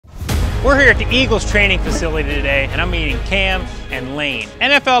We're here at the Eagles training facility today, and I'm meeting Cam and Lane.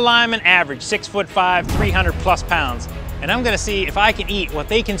 NFL linemen average 6'5", 300+ pounds, and I'm gonna see if I can eat what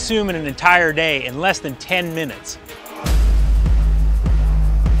they consume in an entire day in less than 10 minutes.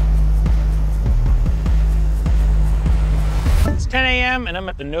 It's 10 a.m. and I'm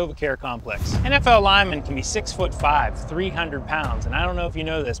at the NovaCare complex. NFL linemen can be 6'5", 300 pounds, and I don't know if you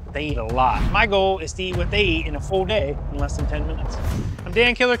know this, but they eat a lot. My goal is to eat what they eat in a full day in less than 10 minutes. I'm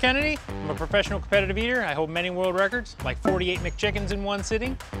Dan Killer Kennedy. I'm a professional competitive eater. I hold many world records, like 48 McChickens in one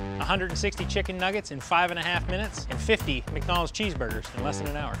sitting, 160 chicken nuggets in 5.5 minutes, and 50 McDonald's cheeseburgers in less than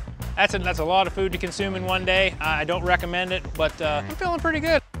an hour. That's a lot of food to consume in one day. I don't recommend it, but I'm feeling pretty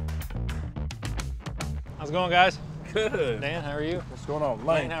good. How's it going, guys? Good. Dan, how are you? What's going on?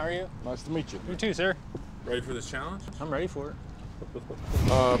 Lane, how are you? Nice to meet you. You too, sir. Ready for this challenge? I'm ready for it.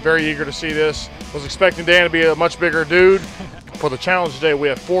 Very eager to see this. Was expecting Dan to be a much bigger dude. For the challenge today, we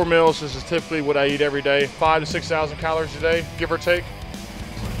have 4 meals. This is typically what I eat every day. 5,000 to 6,000 calories a day, give or take.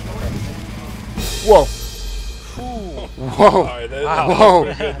 Whoa. Whoa. All right, Whoa.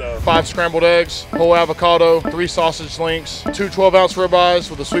 Pretty good, though. 5 scrambled eggs, whole avocado, 3 sausage links, 2 12-ounce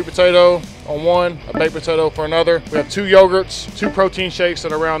ribeyes with a sweet potato on one, a baked potato for another. We have 2 yogurts, 2 protein shakes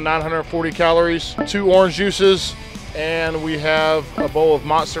at around 940 calories, 2 orange juices, and we have a bowl of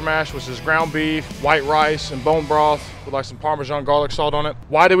monster mash, which is ground beef, white rice, and bone broth with like some Parmesan garlic salt on it.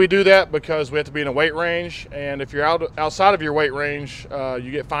 Why do we do that? Because we have to be in a weight range, and if you're outside of your weight range,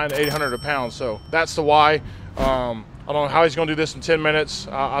 you get fined $800 a pound. So that's the why. I don't know how he's gonna do this in 10 minutes.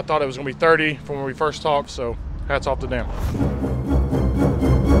 I thought it was gonna be 30 from when we first talked, so hats off to Dan.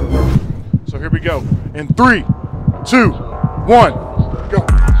 So here we go. In 3, 2, 1, go.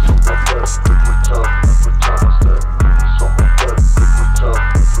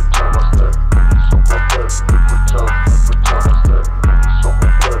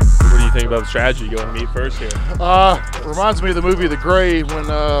 What do you think about the strategy going meat first here? Reminds me of the movie The Grey when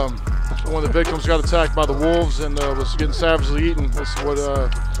one of the victims got attacked by the wolves and was getting savagely eaten. This is what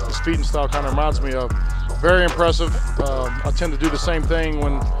this feeding style kind of reminds me of. Very impressive. I tend to do the same thing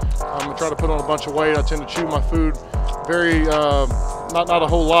when I'm trying to put on a bunch of weight. I tend to chew my food very, not a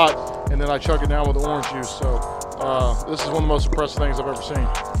whole lot, and then I chug it down with the orange juice. So this is one of the most impressive things I've ever seen.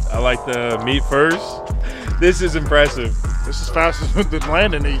 I like the meat first. This is impressive. This is faster than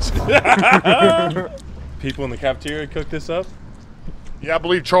Landon eats. People in the cafeteria cook this up? Yeah, I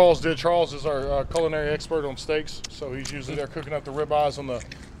believe Charles did. Charles is our culinary expert on steaks, so he's usually there cooking up the ribeyes on the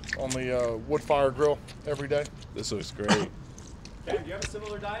wood fire grill every day. This looks great. Cam, do you have a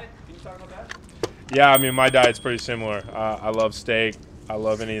similar diet? Can you talk about that? Yeah, I mean, my diet's pretty similar. I love steak. I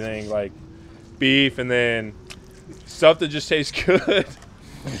love anything like beef, and then stuff that just tastes good.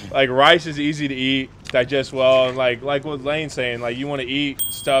 Like rice is easy to eat, digest well, and like what Lane's saying, like you want to eat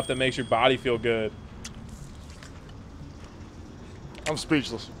stuff that makes your body feel good. I'm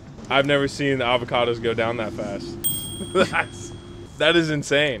speechless. I've never seen the avocados go down that fast. That is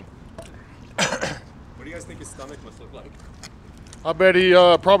insane. What do you guys think his stomach must look like? I bet he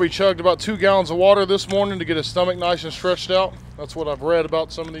probably chugged about 2 gallons of water this morning to get his stomach nice and stretched out. That's what I've read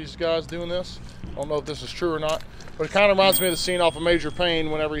about some of these guys doing this. I don't know if this is true or not, but it kind of reminds me of the scene off of Major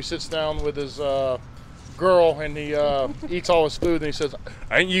Payne whenever he sits down with his girl and he eats all his food and he says,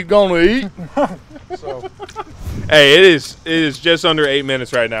 "Ain't you gonna eat?" So, hey, it is just under 8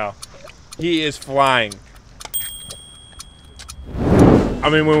 minutes right now. He is flying. I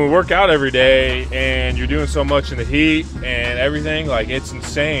mean, when we work out every day and you're doing so much in the heat and everything, like it's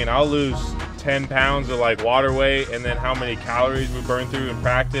insane. I'll lose 10 pounds of like water weight, and then how many calories we burn through in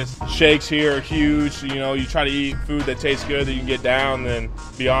practice. Shakes here are huge. You know, you try to eat food that tastes good that you can get down, then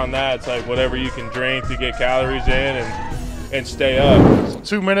beyond that, it's like whatever you can drink to get calories in and stay up. So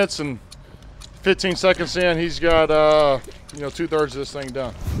 2 minutes and 15 seconds in, he's got 2/3 of this thing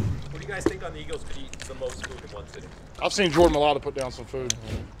done. What do you guys think on the Eagles could eat the most food in one sitting? I've seen Jordan Mailata put down some food.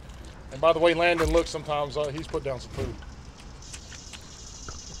 And by the way Landon looks sometimes, he's put down some food.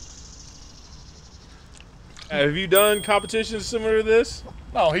 Have you done competitions similar to this?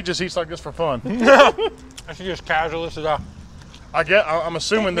 No, he just eats like this for fun. I should just casual this is a. I'm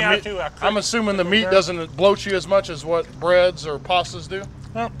assuming the meat doesn't bloat you as much as what breads or pastas do.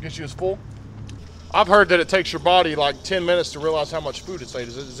 Gets you as full. I've heard that it takes your body like 10 minutes to realize how much food it's ate.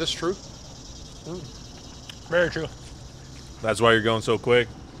 Is this true? Very true. That's why you're going so quick.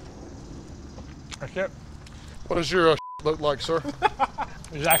 That's it. What does your look like, sir?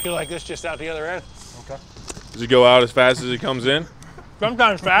 Exactly like this, just out the other end. Okay. Does it go out as fast as it comes in?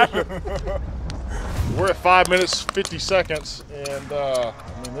 Sometimes faster. We're at 5 minutes, 50 seconds, and I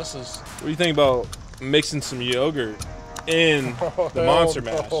mean, this is... What do you think about mixing some yogurt in the Monster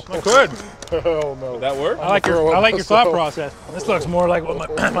Mash. Good. Hell no. Would that work? I like your thought process. This looks more like what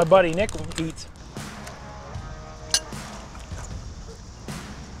my buddy Nick eats.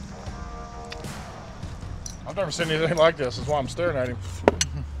 I've never seen anything like this. That's why I'm staring at him.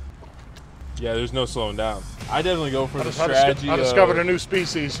 Yeah, there's no slowing down. I definitely go for the I strategy. I discovered a new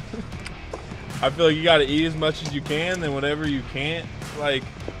species. I feel like you got to eat as much as you can, then whatever you can't, like,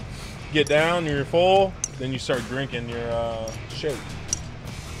 get down, you're full, then you start drinking your shake.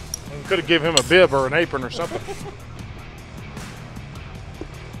 We could have given him a bib or an apron or something.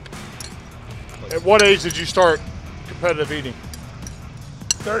 At what age did you start competitive eating?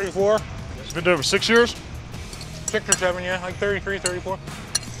 34, You've been doing it for 6 years? 6 or 7, yeah, like 33, 34.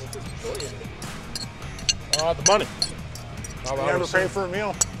 The money. You never pay for a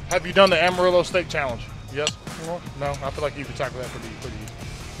meal. Have you done the Amarillo Steak Challenge? Yes? No? I feel like you could tackle that pretty easy.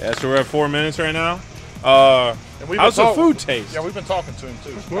 Yeah, so we're at 4 minutes right now. How's the food taste? Yeah, we've been talking to him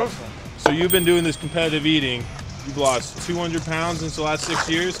too. So you've been doing this competitive eating. You've lost 200 pounds since the last 6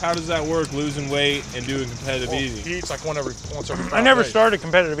 years. How does that work, losing weight and doing competitive eating? He eats like once every 5 I never days. started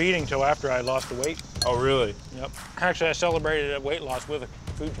competitive eating until after I lost the weight. Oh, really? Yep. Actually, I celebrated a weight loss with a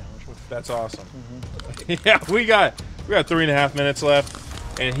food challenge. That's awesome. Yeah, we got 3.5 minutes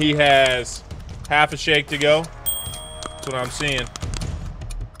left, and he has half a shake to go. That's what I'm seeing.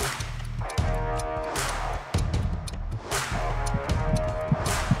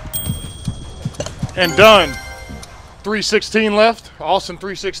 And done. 3:16 left. Austin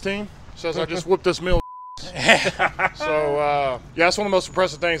 3:16 says I just whooped this meal. So yeah, that's one of the most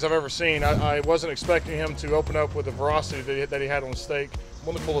impressive things I've ever seen. I wasn't expecting him to open up with the veracity that he had on the steak.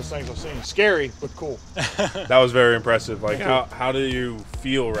 One of the coolest things I've seen. Scary, but cool. That was very impressive. Like, how do you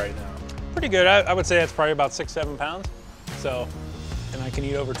feel right now? Pretty good. I would say that's probably about 6-7 pounds. So, and I can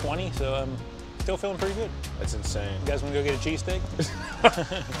eat over 20, so I'm still feeling pretty good. That's insane. You guys want to go get a cheesesteak?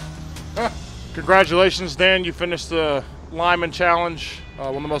 Congratulations, Dan. You finished the Lineman Challenge.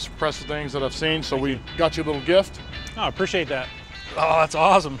 One of the most impressive things that I've seen. So we got you a little gift. Oh, I appreciate that. Oh, that's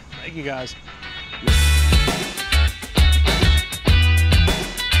awesome. Thank you guys.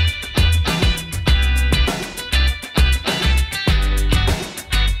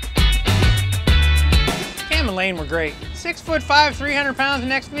 Cam and Lane were great. 6'5", 300 pounds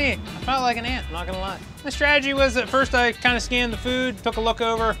next to me. I felt like an ant, not gonna lie. The strategy was at first I kind of scanned the food, took a look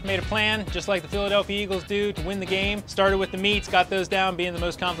over, made a plan, just like the Philadelphia Eagles do to win the game. Started with the meats, got those down, being the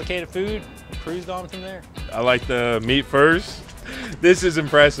most complicated food, and cruised on from there. I like the meat first. This is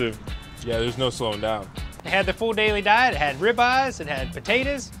impressive. Yeah, there's no slowing down. It had the full daily diet. It had ribeyes, it had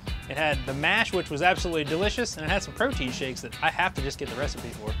potatoes, it had the mash, which was absolutely delicious, and it had some protein shakes that I have to just get the recipe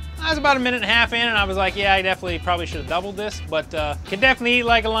for. I was about 1.5 minutes in, and I was like, yeah, I definitely probably should have doubled this, but could definitely eat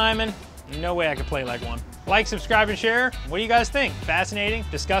like a lineman. No way I could play like one. Like, subscribe, and share. What do you guys think? Fascinating?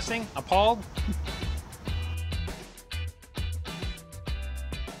 Disgusting? Appalled?